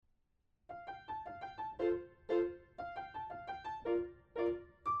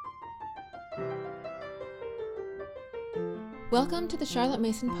Welcome to the Charlotte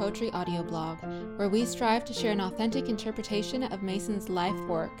Mason Poetry audio blog, where we strive to share an authentic interpretation of Mason's life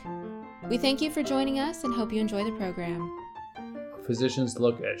work. We thank you for joining us and hope you enjoy the program. A Physician's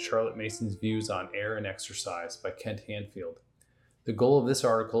Look at Charlotte Mason's Views on Air and Exercise by Kent Hanfield. The goal of this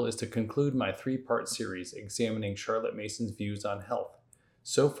article is to conclude my three-part series examining Charlotte Mason's views on health.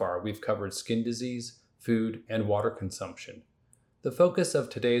 So far, we've covered skin disease, food, and water consumption. The focus of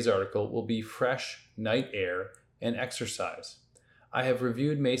today's article will be fresh, night air, and exercise. I have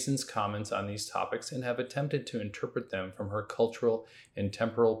reviewed Mason's comments on these topics and have attempted to interpret them from her cultural and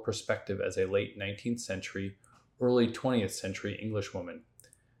temporal perspective as a late 19th century, early 20th century Englishwoman.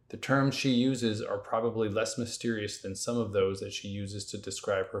 The terms she uses are probably less mysterious than some of those that she uses to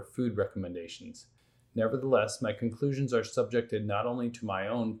describe her food recommendations. Nevertheless, my conclusions are subjected not only to my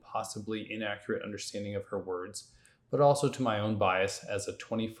own possibly inaccurate understanding of her words, but also to my own bias as a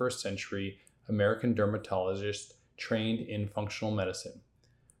 21st century American dermatologist trained in functional medicine.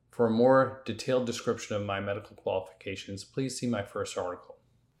 For a more detailed description of my medical qualifications, please see my first article.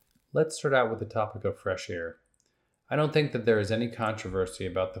 Let's start out with the topic of fresh air. I don't think that there is any controversy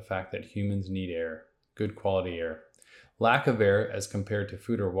about the fact that humans need air, good quality air. Lack of air, as compared to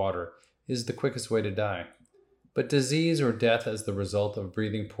food or water, is the quickest way to die. But disease or death as the result of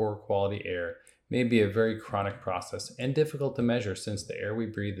breathing poor quality air may be a very chronic process and difficult to measure since the air we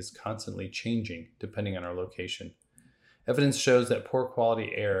breathe is constantly changing depending on our location. Evidence shows that poor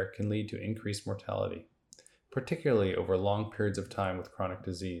quality air can lead to increased mortality, particularly over long periods of time with chronic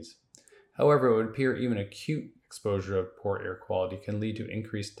disease. However, it would appear even acute exposure of poor air quality can lead to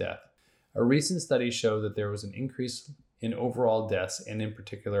increased death. A recent study showed that there was an increase in overall deaths and in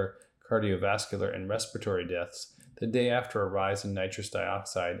particular cardiovascular and respiratory deaths the day after a rise in nitrous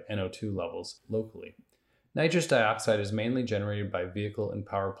dioxide NO2 levels locally. Nitrous dioxide is mainly generated by vehicle and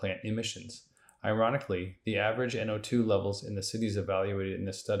power plant emissions. Ironically, the average NO2 levels in the cities evaluated in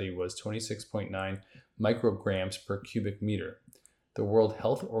the study was 26.9 micrograms per cubic meter. The World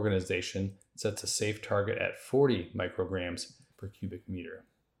Health Organization sets a safe target at 40 micrograms per cubic meter.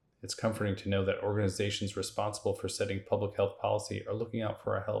 It's comforting to know that organizations responsible for setting public health policy are looking out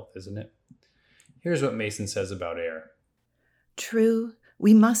for our health, isn't it? Here's what Mason says about air. True,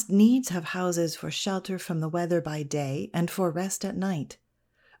 we must needs have houses for shelter from the weather by day and for rest at night.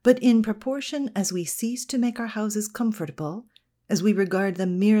 But in proportion as we cease to make our houses comfortable, as we regard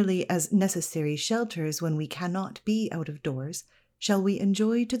them merely as necessary shelters when we cannot be out of doors, shall we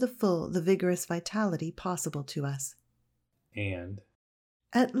enjoy to the full the vigorous vitality possible to us. And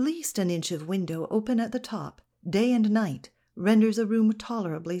at least an inch of window open at the top, day and night, renders a room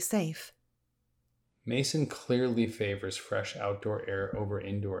tolerably safe. Mason clearly favors fresh outdoor air over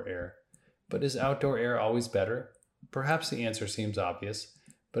indoor air. But is outdoor air always better? Perhaps the answer seems obvious,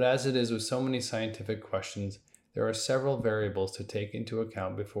 but as it is with so many scientific questions, there are several variables to take into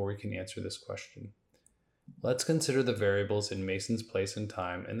account before we can answer this question. Let's consider the variables in Mason's place and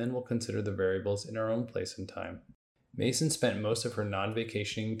time, and then we'll consider the variables in our own place and time. Mason spent most of her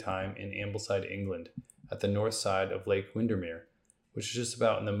non-vacationing time in Ambleside, England, at the north side of Lake Windermere, which is just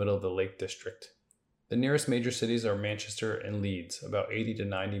about in the middle of the Lake District. The nearest major cities are Manchester and Leeds, about 80 to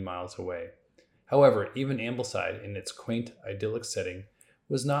 90 miles away. However, even Ambleside, in its quaint, idyllic setting,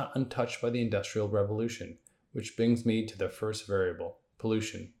 was not untouched by the Industrial Revolution, which brings me to the first variable,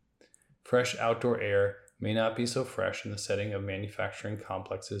 pollution. Fresh outdoor air may not be so fresh in the setting of manufacturing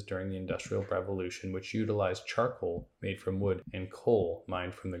complexes during the Industrial Revolution, which utilized charcoal made from wood and coal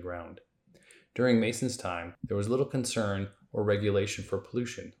mined from the ground. During Mason's time, there was little concern or regulation for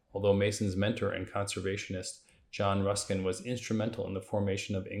pollution, although Mason's mentor and conservationist John Ruskin was instrumental in the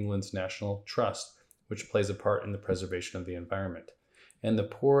formation of England's National Trust, which plays a part in the preservation of the environment. And the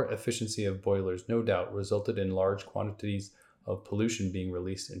poor efficiency of boilers no doubt resulted in large quantities of pollution being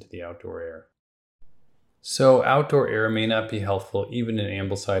released into the outdoor air. So outdoor air may not be healthful even in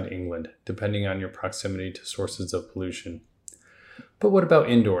Ambleside, England, depending on your proximity to sources of pollution. But what about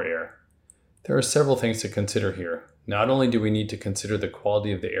indoor air? There are several things to consider here. Not only do we need to consider the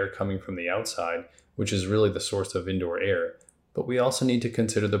quality of the air coming from the outside, which is really the source of indoor air, but we also need to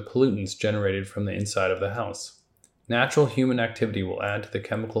consider the pollutants generated from the inside of the house. Natural human activity will add to the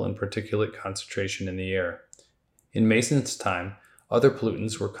chemical and particulate concentration in the air. In Mason's time, other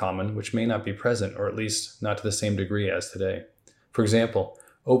pollutants were common which may not be present, or at least not to the same degree as today. For example,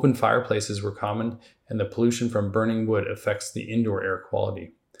 open fireplaces were common, and the pollution from burning wood affects the indoor air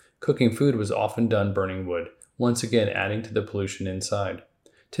quality. Cooking food was often done burning wood, once again adding to the pollution inside.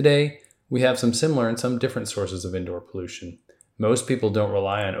 Today, we have some similar and some different sources of indoor pollution. Most people don't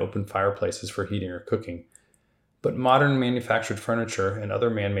rely on open fireplaces for heating or cooking, But modern manufactured furniture and other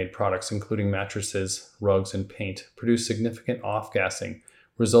man-made products, including mattresses, rugs, and paint, produce significant off-gassing,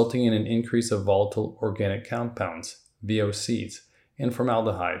 resulting in an increase of volatile organic compounds, VOCs, and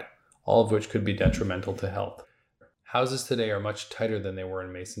formaldehyde, all of which could be detrimental to health. Houses today are much tighter than they were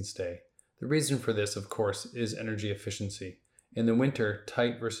in Mason's day. The reason for this, of course, is energy efficiency. In the winter,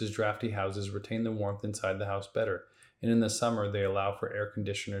 tight versus drafty houses retain the warmth inside the house better, and in the summer they allow for air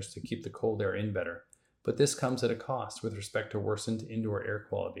conditioners to keep the cold air in better. But this comes at a cost with respect to worsened indoor air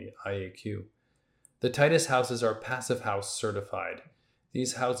quality, IAQ. The tightest houses are Passive House certified.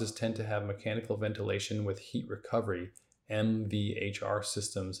 These houses tend to have mechanical ventilation with heat recovery, MVHR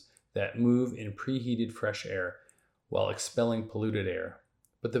systems that move in preheated fresh air while expelling polluted air.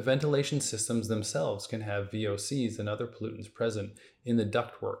 But the ventilation systems themselves can have VOCs and other pollutants present in the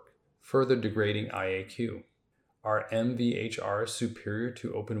ductwork, further degrading IAQ. Are MVHRs superior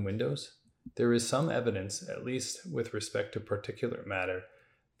to open windows? There is some evidence, at least with respect to particulate matter,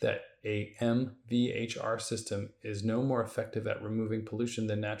 that a MVHR system is no more effective at removing pollution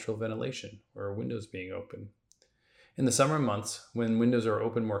than natural ventilation, or windows being open. In the summer months, when windows are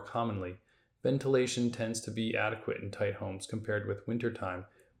open more commonly, ventilation tends to be adequate in tight homes compared with wintertime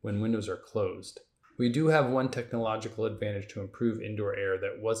when windows are closed. We do have one technological advantage to improve indoor air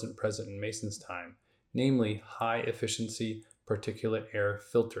that wasn't present in Mason's time, namely high-efficiency particulate air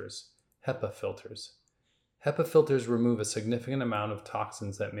filters, HEPA filters. HEPA filters remove a significant amount of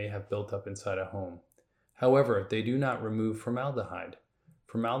toxins that may have built up inside a home. However, they do not remove formaldehyde.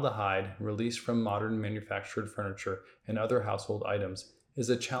 Formaldehyde, released from modern manufactured furniture and other household items, is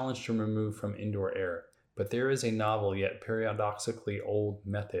a challenge to remove from indoor air, but there is a novel yet paradoxically old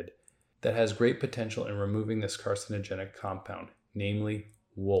method that has great potential in removing this carcinogenic compound, namely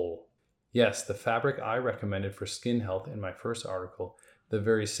wool. Yes, the fabric I recommended for skin health in my first article, the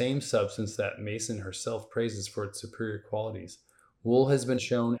very same substance that Mason herself praises for its superior qualities. Wool has been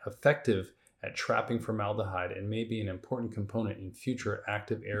shown effective at trapping formaldehyde and may be an important component in future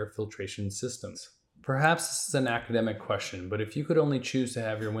active air filtration systems. Perhaps this is an academic question, but if you could only choose to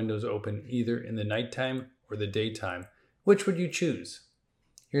have your windows open either in the nighttime or the daytime, which would you choose?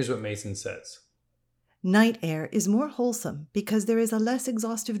 Here's what Mason says. Night air is more wholesome because there is a less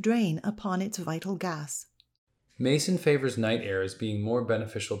exhaustive drain upon its vital gas. Mason favors night air as being more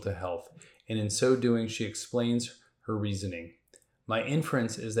beneficial to health, and in so doing she explains her reasoning. My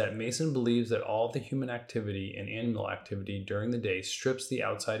inference is that Mason believes that all the human activity and animal activity during the day strips the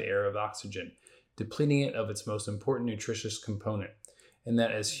outside air of oxygen, depleting it of its most important nutritious component, and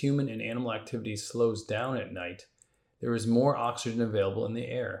that as human and animal activity slows down at night, there is more oxygen available in the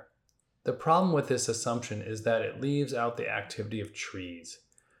air. The problem with this assumption is that it leaves out the activity of trees.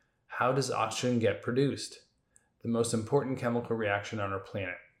 How does oxygen get produced? The most important chemical reaction on our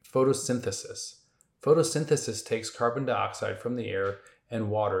planet, photosynthesis. Photosynthesis takes carbon dioxide from the air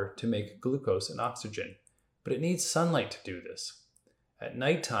and water to make glucose and oxygen, but it needs sunlight to do this. At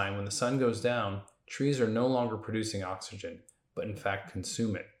nighttime, when the sun goes down, trees are no longer producing oxygen, but in fact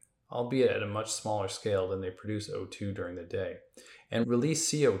consume it, albeit at a much smaller scale than they produce O2 during the day, and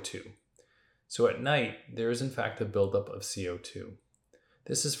release CO2. So at night, there is in fact a buildup of CO2.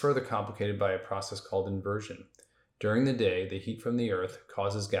 This is further complicated by a process called inversion. During the day, the heat from the earth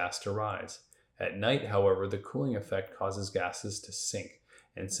causes gas to rise. At night, however, the cooling effect causes gases to sink,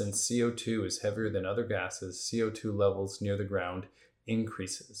 and since CO2 is heavier than other gases, CO2 levels near the ground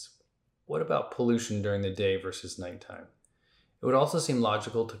increases. What about pollution during the day versus nighttime? It would also seem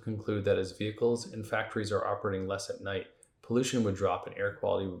logical to conclude that as vehicles and factories are operating less at night, pollution would drop and air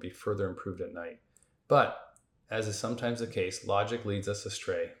quality would be further improved at night. But, as is sometimes the case, logic leads us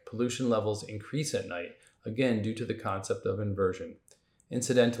astray. Pollution levels increase at night, again due to the concept of inversion.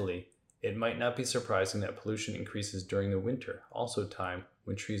 Incidentally, it might not be surprising that pollution increases during the winter, also time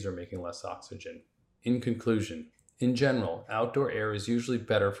when trees are making less oxygen. In conclusion, in general, outdoor air is usually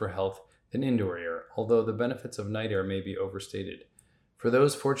better for health than indoor air, although the benefits of night air may be overstated. For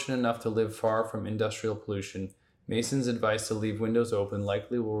those fortunate enough to live far from industrial pollution, Mason's advice to leave windows open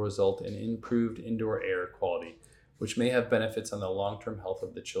likely will result in improved indoor air quality, which may have benefits on the long-term health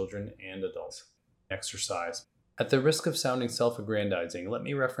of the children and adults. Exercise. At the risk of sounding self-aggrandizing, let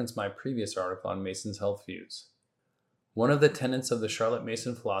me reference my previous article on Mason's health views. One of the tenets of the Charlotte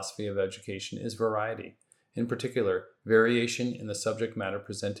Mason philosophy of education is variety. In particular, variation in the subject matter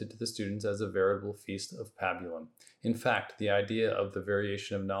presented to the students as a veritable feast of pabulum. In fact, the idea of the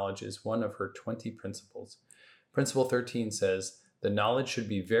variation of knowledge is one of her 20 principles. Principle 13 says, "The knowledge should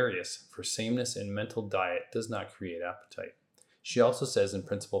be various, for sameness in mental diet does not create appetite." She also says in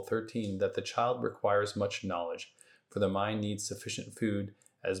Principle 13 that the child requires much knowledge, for the mind needs sufficient food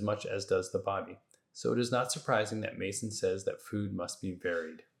as much as does the body. so it is not surprising that Mason says that food must be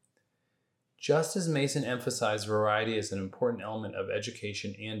varied. Just as Mason emphasized variety as an important element of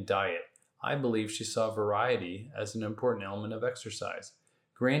education and diet, I believe she saw variety as an important element of exercise.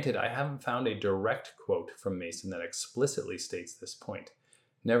 Granted, I haven't found a direct quote from Mason that explicitly states this point.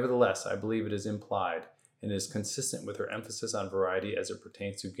 Nevertheless, I believe it is implied and is consistent with her emphasis on variety as it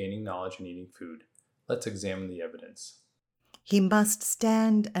pertains to gaining knowledge and eating food. Let's examine the evidence. He must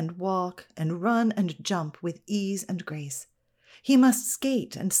stand and walk and run and jump with ease and grace. He must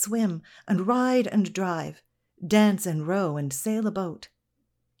skate and swim and ride and drive, dance and row and sail a boat.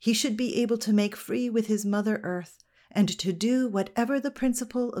 He should be able to make free with his Mother Earth and to do whatever the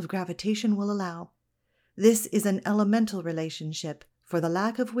principle of gravitation will allow. This is an elemental relationship for the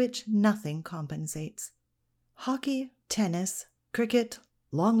lack of which nothing compensates. Hockey, tennis, cricket,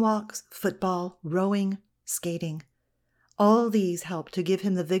 long walks, football, rowing, skating. All these help to give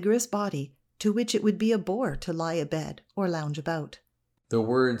him the vigorous body to which it would be a bore to lie abed or lounge about. The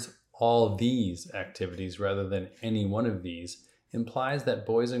words all these activities rather than any one of these implies that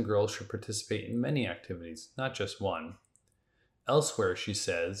boys and girls should participate in many activities, not just one. Elsewhere, she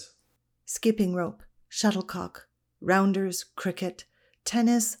says, skipping rope, shuttlecock, rounders, cricket,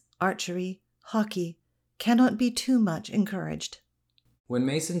 tennis, archery, hockey cannot be too much encouraged. When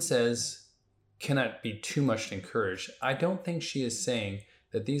Mason says cannot be too much encouraged, I don't think she is saying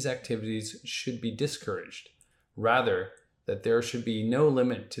that these activities should be discouraged. Rather, that there should be no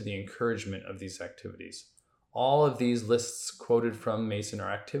limit to the encouragement of these activities. All of these lists quoted from Mason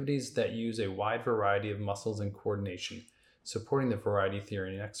are activities that use a wide variety of muscles and coordination, supporting the variety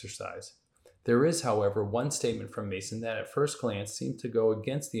theory in exercise. There is, however, one statement from Mason that at first glance seems to go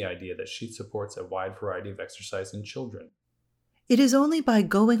against the idea that she supports a wide variety of exercise in children. It is only by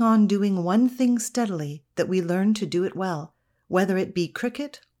going on doing one thing steadily that we learn to do it well, whether it be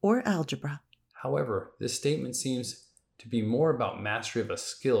cricket or algebra. However, this statement seems to be more about mastery of a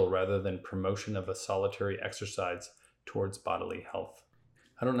skill rather than promotion of a solitary exercise towards bodily health.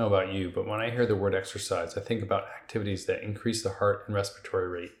 I don't know about you, but when I hear the word exercise, I think about activities that increase the heart and respiratory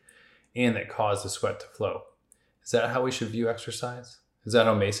rate and that cause the sweat to flow. Is that how we should view exercise? Is that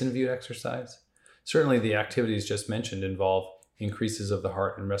how Mason viewed exercise? Certainly the activities just mentioned involve increases of the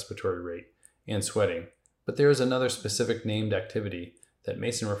heart and respiratory rate and sweating, but there is another specific named activity that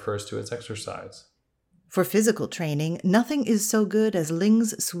Mason refers to as exercise. For physical training, nothing is so good as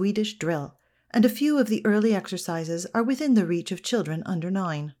Ling's Swedish drill, and a few of the early exercises are within the reach of children under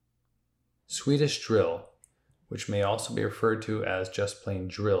 9. Swedish drill, which may also be referred to as just plain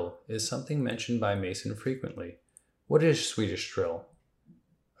drill, is something mentioned by Mason frequently. What is Swedish drill?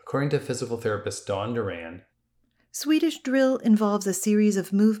 According to physical therapist Dawn Duran, Swedish drill involves a series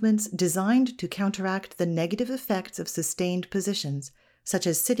of movements designed to counteract the negative effects of sustained positions, such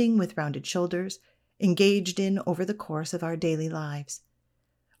as sitting with rounded shoulders, engaged in over the course of our daily lives.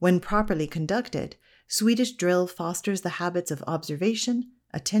 When properly conducted, Swedish drill fosters the habits of observation,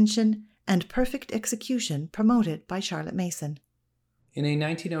 attention, and perfect execution promoted by Charlotte Mason. In a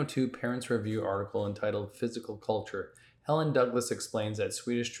 1902 Parents' Review article entitled Physical Culture, Helen Douglas explains that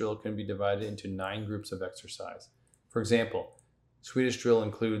Swedish drill can be divided into 9 groups of exercise. For example, Swedish drill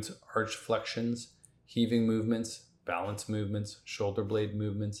includes arch flexions, heaving movements, balance movements, shoulder blade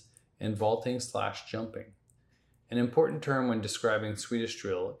movements, and vaulting/jumping. An important term when describing Swedish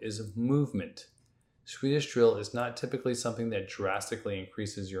drill is movement. Swedish drill is not typically something that drastically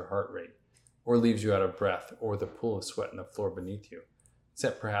increases your heart rate, or leaves you out of breath, or the pool of sweat on the floor beneath you,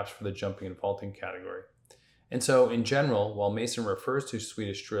 except perhaps for the jumping and vaulting category. And so, in general, while Mason refers to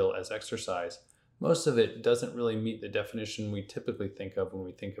Swedish drill as exercise, most of it doesn't really meet the definition we typically think of when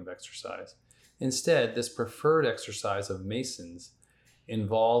we think of exercise. Instead, this preferred exercise of Mason's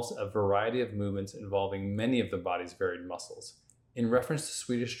involves a variety of movements involving many of the body's varied muscles. In reference to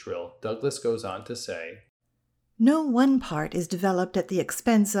Swedish drill, Douglas goes on to say, no one part is developed at the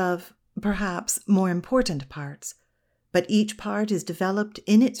expense of, perhaps, more important parts, but each part is developed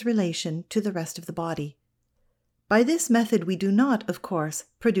in its relation to the rest of the body. By this method we do not, of course,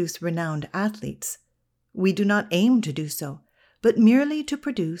 produce renowned athletes. We do not aim to do so, but merely to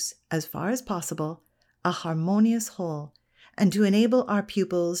produce, as far as possible, a harmonious whole, and to enable our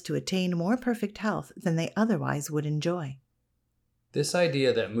pupils to attain more perfect health than they otherwise would enjoy. This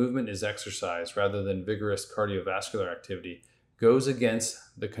idea that movement is exercise rather than vigorous cardiovascular activity goes against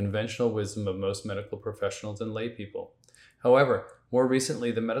the conventional wisdom of most medical professionals and lay people. However, more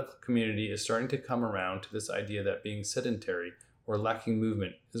recently, the medical community is starting to come around to this idea that being sedentary or lacking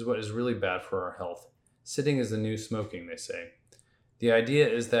movement is what is really bad for our health. Sitting is the new smoking, they say. The idea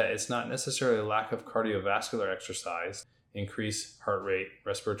is that it's not necessarily a lack of cardiovascular exercise. increased heart rate,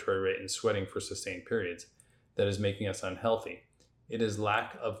 respiratory rate, and sweating for sustained periods, that is making us unhealthy. It is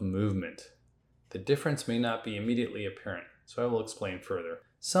lack of movement. The difference may not be immediately apparent, so I will explain further.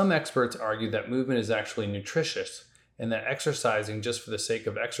 Some experts argue that movement is actually nutritious, and that exercising just for the sake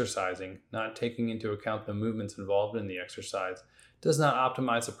of exercising, not taking into account the movements involved in the exercise, does not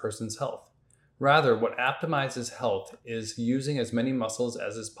optimize a person's health. Rather, what optimizes health is using as many muscles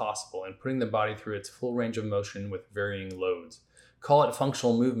as is possible and putting the body through its full range of motion with varying loads. Call it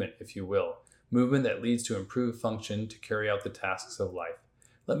functional movement, if you will. Movement that leads to improved function to carry out the tasks of life.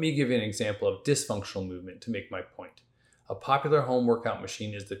 Let me give you an example of dysfunctional movement to make my point. A popular home workout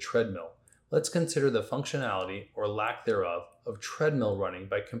machine is the treadmill. Let's consider the functionality, or lack thereof, of treadmill running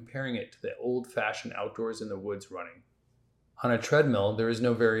by comparing it to the old-fashioned outdoors in the woods running. On a treadmill, there is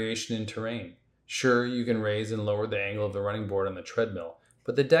no variation in terrain. Sure, you can raise and lower the angle of the running board on the treadmill,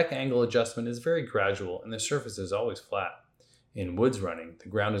 but the deck angle adjustment is very gradual and the surface is always flat. In woods running, the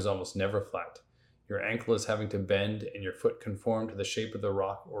ground is almost never flat. Your ankle is having to bend and your foot conform to the shape of the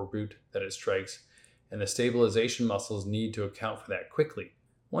rock or root that it strikes, and the stabilization muscles need to account for that quickly.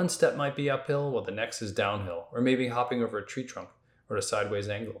 One step might be uphill while the next is downhill, or maybe hopping over a tree trunk or a sideways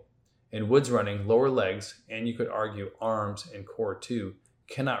angle. In woods running, lower legs, and you could argue arms and core too,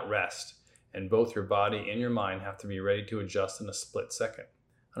 cannot rest, and both your body and your mind have to be ready to adjust in a split second.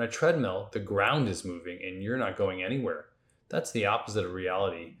 On a treadmill, the ground is moving and you're not going anywhere. That's the opposite of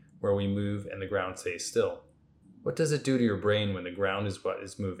reality, where we move and the ground stays still. What does it do to your brain when the ground is what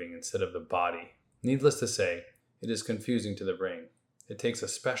is moving instead of the body? Needless to say, it is confusing to the brain. It takes a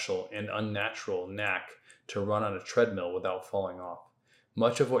special and unnatural knack to run on a treadmill without falling off.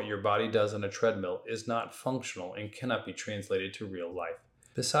 Much of what your body does on a treadmill is not functional and cannot be translated to real life.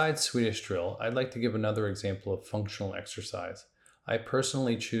 Besides Swedish drill, I'd like to give another example of functional exercise. I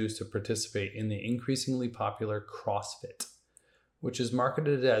personally choose to participate in the increasingly popular CrossFit, which is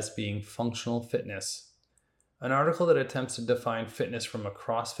marketed as being functional fitness. An article that attempts to define fitness from a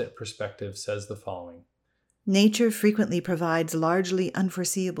CrossFit perspective says the following. Nature frequently provides largely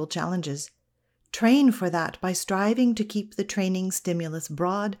unforeseeable challenges. Train for that by striving to keep the training stimulus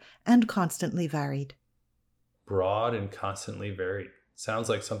broad and constantly varied. Broad and constantly varied. Sounds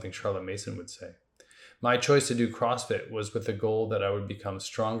like something Charlotte Mason would say. My choice to do CrossFit was with the goal that I would become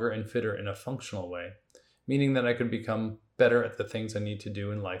stronger and fitter in a functional way, meaning that I could become better at the things I need to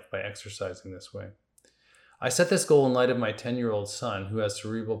do in life by exercising this way. I set this goal in light of my 10-year-old son who has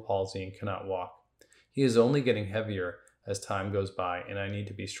cerebral palsy and cannot walk. He is only getting heavier as time goes by, and I need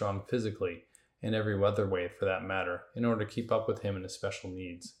to be strong physically, in every other way for that matter, in order to keep up with him and his special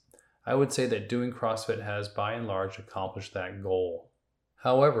needs. I would say that doing CrossFit has by and large accomplished that goal.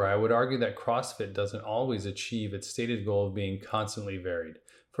 However, I would argue that CrossFit doesn't always achieve its stated goal of being constantly varied.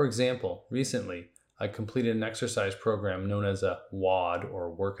 For example, recently, I completed an exercise program known as a WOD, or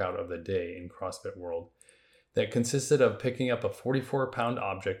Workout of the Day in CrossFit world, that consisted of picking up a 44-pound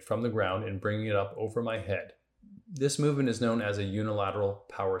object from the ground and bringing it up over my head. This movement is known as a unilateral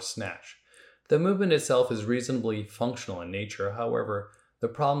power snatch. The movement itself is reasonably functional in nature, however, the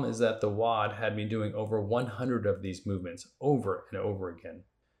problem is that the WOD had me doing over 100 of these movements over and over again.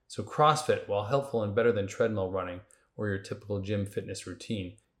 So CrossFit, while helpful and better than treadmill running or your typical gym fitness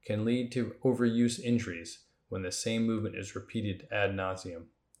routine, can lead to overuse injuries when the same movement is repeated ad nauseum.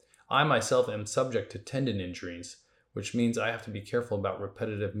 I myself am subject to tendon injuries, which means I have to be careful about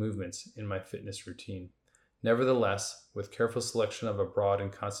repetitive movements in my fitness routine. Nevertheless, with careful selection of a broad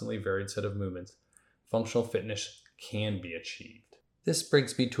and constantly varied set of movements, functional fitness can be achieved. This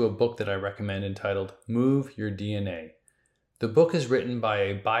brings me to a book that I recommend entitled Move Your DNA. The book is written by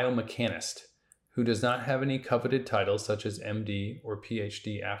a biomechanist who does not have any coveted titles such as MD or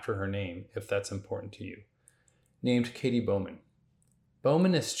PhD after her name, if that's important to you, named Katie Bowman.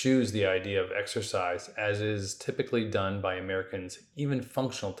 Bowman eschews the idea of exercise as is typically done by Americans, even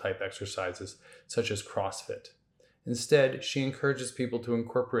functional type exercises such as CrossFit. Instead, she encourages people to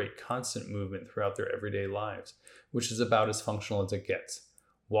incorporate constant movement throughout their everyday lives, which is about as functional as it gets.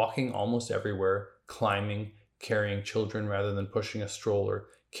 Walking almost everywhere, climbing, carrying children rather than pushing a stroller,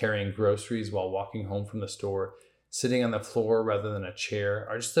 carrying groceries while walking home from the store, sitting on the floor rather than a chair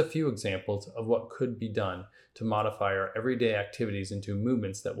are just a few examples of what could be done to modify our everyday activities into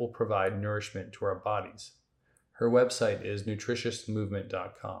movements that will provide nourishment to our bodies. Her website is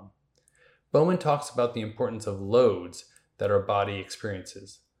nutritiousmovement.com. Bowman talks about the importance of loads that our body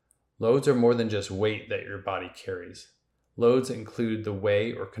experiences. Loads are more than just weight that your body carries. Loads include the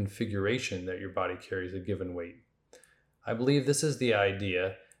way or configuration that your body carries a given weight. I believe this is the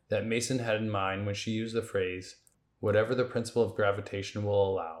idea that Mason had in mind when she used the phrase, whatever the principle of gravitation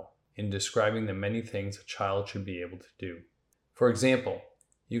will allow. in describing the many things a child should be able to do. For example,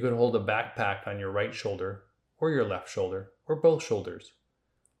 you could hold a backpack on your right shoulder, or your left shoulder, or both shoulders.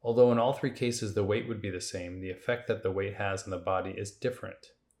 Although in all three cases the weight would be the same, the effect that the weight has on the body is different.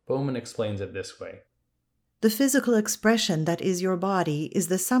 Bowman explains it this way. The physical expression that is your body is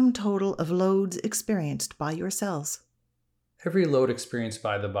the sum total of loads experienced by your cells. Every load experienced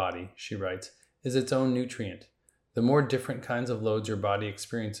by the body, she writes, is its own nutrient. The more different kinds of loads your body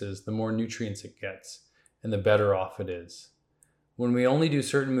experiences, the more nutrients it gets, and the better off it is. When we only do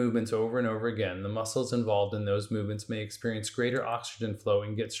certain movements over and over again, the muscles involved in those movements may experience greater oxygen flow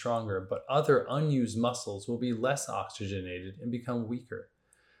and get stronger, but other unused muscles will be less oxygenated and become weaker.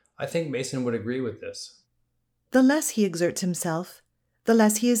 I think Mason would agree with this. The less he exerts himself, the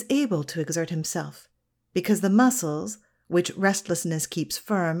less he is able to exert himself, because the muscles, which restlessness keeps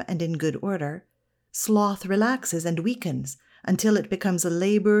firm and in good order, sloth relaxes and weakens until it becomes a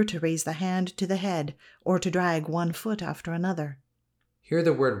labor to raise the hand to the head or to drag one foot after another. Here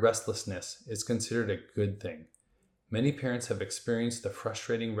the word restlessness is considered a good thing. Many parents have experienced the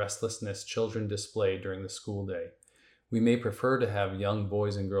frustrating restlessness children display during the school day. We may prefer to have young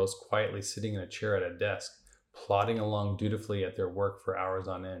boys and girls quietly sitting in a chair at a desk, plodding along dutifully at their work for hours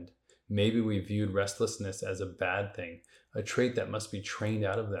on end. Maybe we viewed restlessness as a bad thing, a trait that must be trained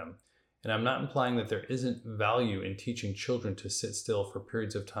out of them. And I'm not implying that there isn't value in teaching children to sit still for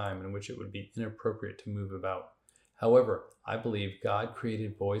periods of time in which it would be inappropriate to move about. However, I believe God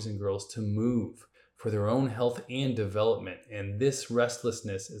created boys and girls to move for their own health and development, and this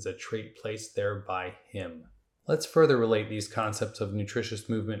restlessness is a trait placed there by Him. Let's further relate these concepts of nutritious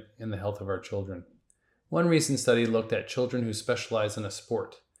movement and the health of our children. One recent study looked at children who specialize in a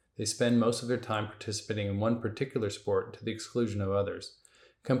sport. They spend most of their time participating in one particular sport to the exclusion of others,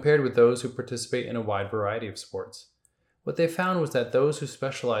 compared with those who participate in a wide variety of sports. What they found was that those who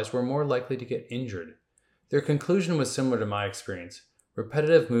specialized were more likely to get injured. Their conclusion was similar to my experience.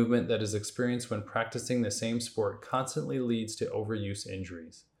 Repetitive movement that is experienced when practicing the same sport constantly leads to overuse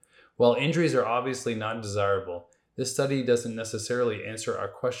injuries. While injuries are obviously not desirable, this study doesn't necessarily answer our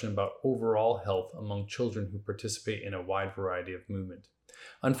question about overall health among children who participate in a wide variety of movement.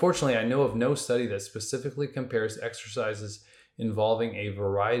 Unfortunately, I know of no study that specifically compares exercises involving a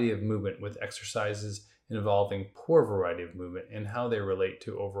variety of movement with exercises involving poor variety of movement and how they relate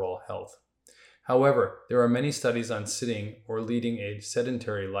to overall health. However, there are many studies on sitting or leading a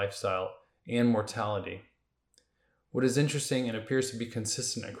sedentary lifestyle and mortality. What is interesting and appears to be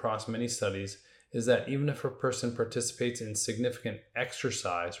consistent across many studies is that even if a person participates in significant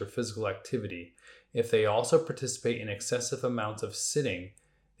exercise or physical activity, if they also participate in excessive amounts of sitting,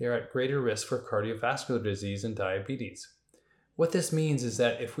 they are at greater risk for cardiovascular disease and diabetes. What this means is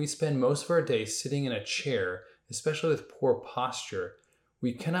that if we spend most of our day sitting in a chair, especially with poor posture,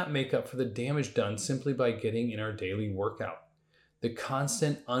 we cannot make up for the damage done simply by getting in our daily workout. The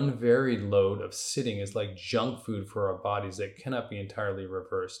constant, unvaried load of sitting is like junk food for our bodies that cannot be entirely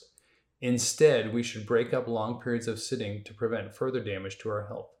reversed. Instead, we should break up long periods of sitting to prevent further damage to our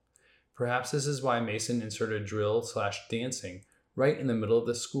health. Perhaps this is why Mason inserted drill/dancing right in the middle of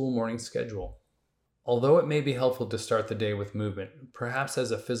the school morning schedule. Although it may be helpful to start the day with movement, perhaps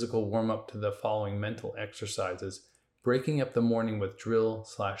as a physical warm-up to the following mental exercises, breaking up the morning with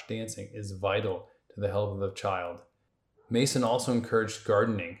drill/dancing is vital to the health of the child. Mason also encouraged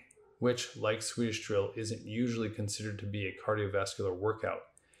gardening, which, like Swedish drill, isn't usually considered to be a cardiovascular workout,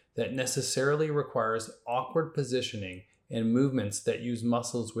 that necessarily requires awkward positioning and movements that use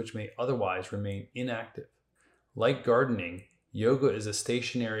muscles which may otherwise remain inactive. Like gardening, yoga is a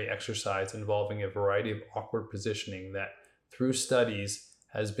stationary exercise involving a variety of awkward positioning that, through studies,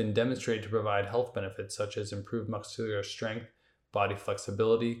 has been demonstrated to provide health benefits such as improved muscular strength, body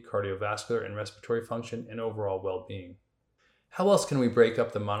flexibility, cardiovascular and respiratory function, and overall well-being. How else can we break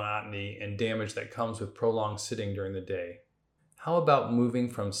up the monotony and damage that comes with prolonged sitting during the day? How about moving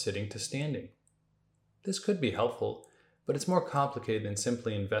from sitting to standing? This could be helpful, but it's more complicated than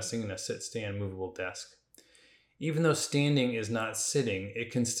simply investing in a sit-stand movable desk. Even though standing is not sitting,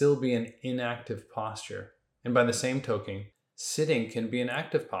 it can still be an inactive posture. And by the same token, sitting can be an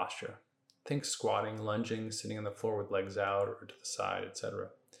active posture. Think squatting, lunging, sitting on the floor with legs out or to the side, etc.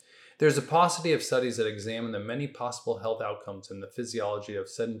 There's a paucity of studies that examine the many possible health outcomes and the physiology of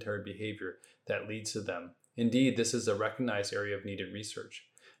sedentary behavior that leads to them. Indeed, this is a recognized area of needed research.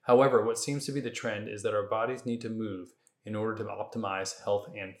 However, what seems to be the trend is that our bodies need to move in order to optimize health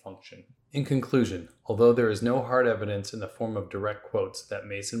and function. In conclusion, although there is no hard evidence in the form of direct quotes that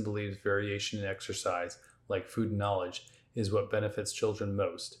Mason believes variation in exercise, like food and knowledge, is what benefits children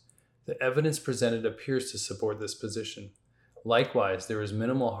most, the evidence presented appears to support this position. Likewise, there is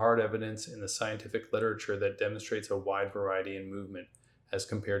minimal hard evidence in the scientific literature that demonstrates a wide variety in movement, as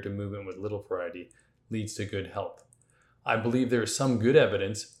compared to movement with little variety, leads to good health. I believe there is some good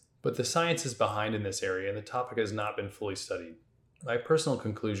evidence, but the science is behind in this area and the topic has not been fully studied. My personal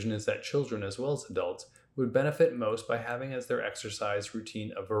conclusion is that children, as well as adults, would benefit most by having as their exercise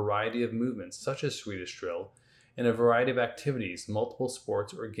routine a variety of movements, such as Swedish drill, and a variety of activities, multiple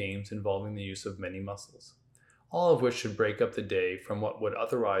sports or games involving the use of many muscles, all of which should break up the day from what would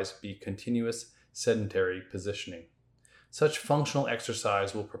otherwise be continuous sedentary positioning. Such functional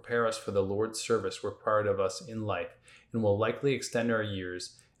exercise will prepare us for the Lord's service required of us in life and will likely extend our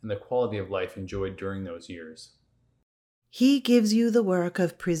years and the quality of life enjoyed during those years. He gives you the work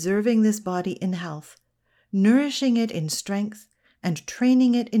of preserving this body in health, nourishing it in strength, and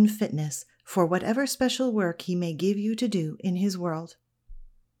training it in fitness for whatever special work he may give you to do in his world.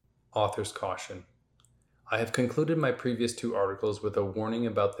 Author's caution. I have concluded my previous 2 articles with a warning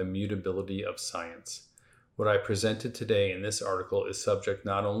about the mutability of science. What I presented today in this article is subject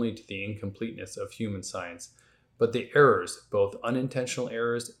not only to the incompleteness of human science, but the errors, both unintentional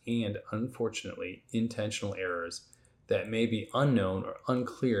errors and, unfortunately, intentional errors, that may be unknown or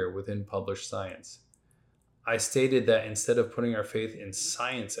unclear within published science. I stated that instead of putting our faith in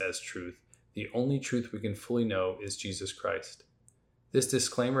science as truth, the only truth we can fully know is Jesus Christ. This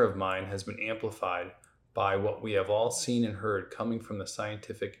disclaimer of mine has been amplified by what we have all seen and heard coming from the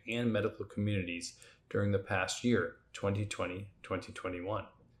scientific and medical communities during the past year, 2020-2021.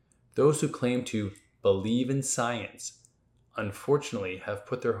 Those who claim to believe in science, unfortunately, have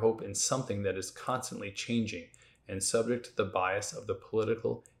put their hope in something that is constantly changing and subject to the bias of the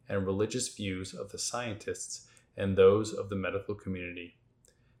political and religious views of the scientists and those of the medical community.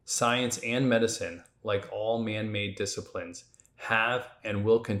 Science and medicine, like all man-made disciplines, have and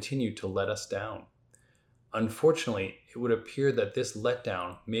will continue to let us down. Unfortunately, it would appear that this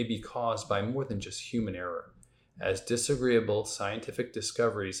letdown may be caused by more than just human error, as disagreeable scientific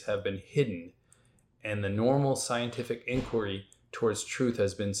discoveries have been hidden and the normal scientific inquiry towards truth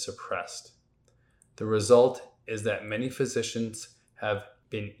has been suppressed. The result is that many physicians have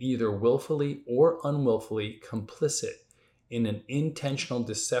been either willfully or unwillfully complicit in an intentional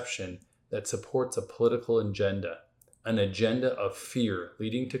deception that supports a political agenda, an agenda of fear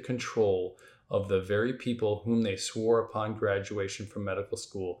leading to control of the very people whom they swore upon graduation from medical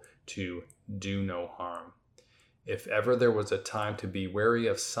school to do no harm. If ever there was a time to be wary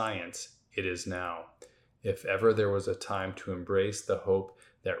of science, it is now. If ever there was a time to embrace the hope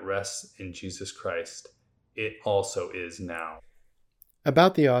that rests in Jesus Christ, it also is now.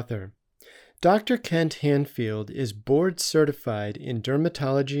 About the author. Dr. Kent Hanfield is board certified in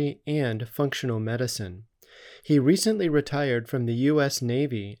dermatology and functional medicine. He recently retired from the U.S.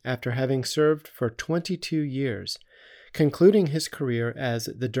 Navy after having served for 22 years, concluding his career as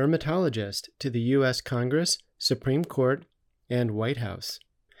the dermatologist to the U.S. Congress, Supreme Court, and White House.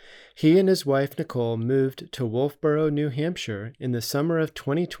 He and his wife Nicole moved to Wolfboro, New Hampshire in the summer of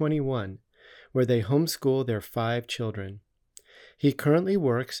 2021, where they homeschool their 5 children. He currently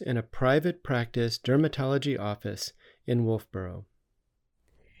works in a private practice dermatology office in Wolfboro.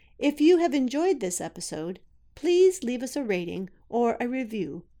 If you have enjoyed this episode, please leave us a rating or a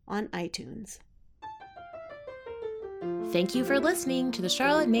review on iTunes. Thank you for listening to the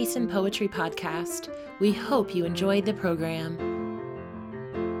Charlotte Mason Poetry Podcast. We hope you enjoyed the program.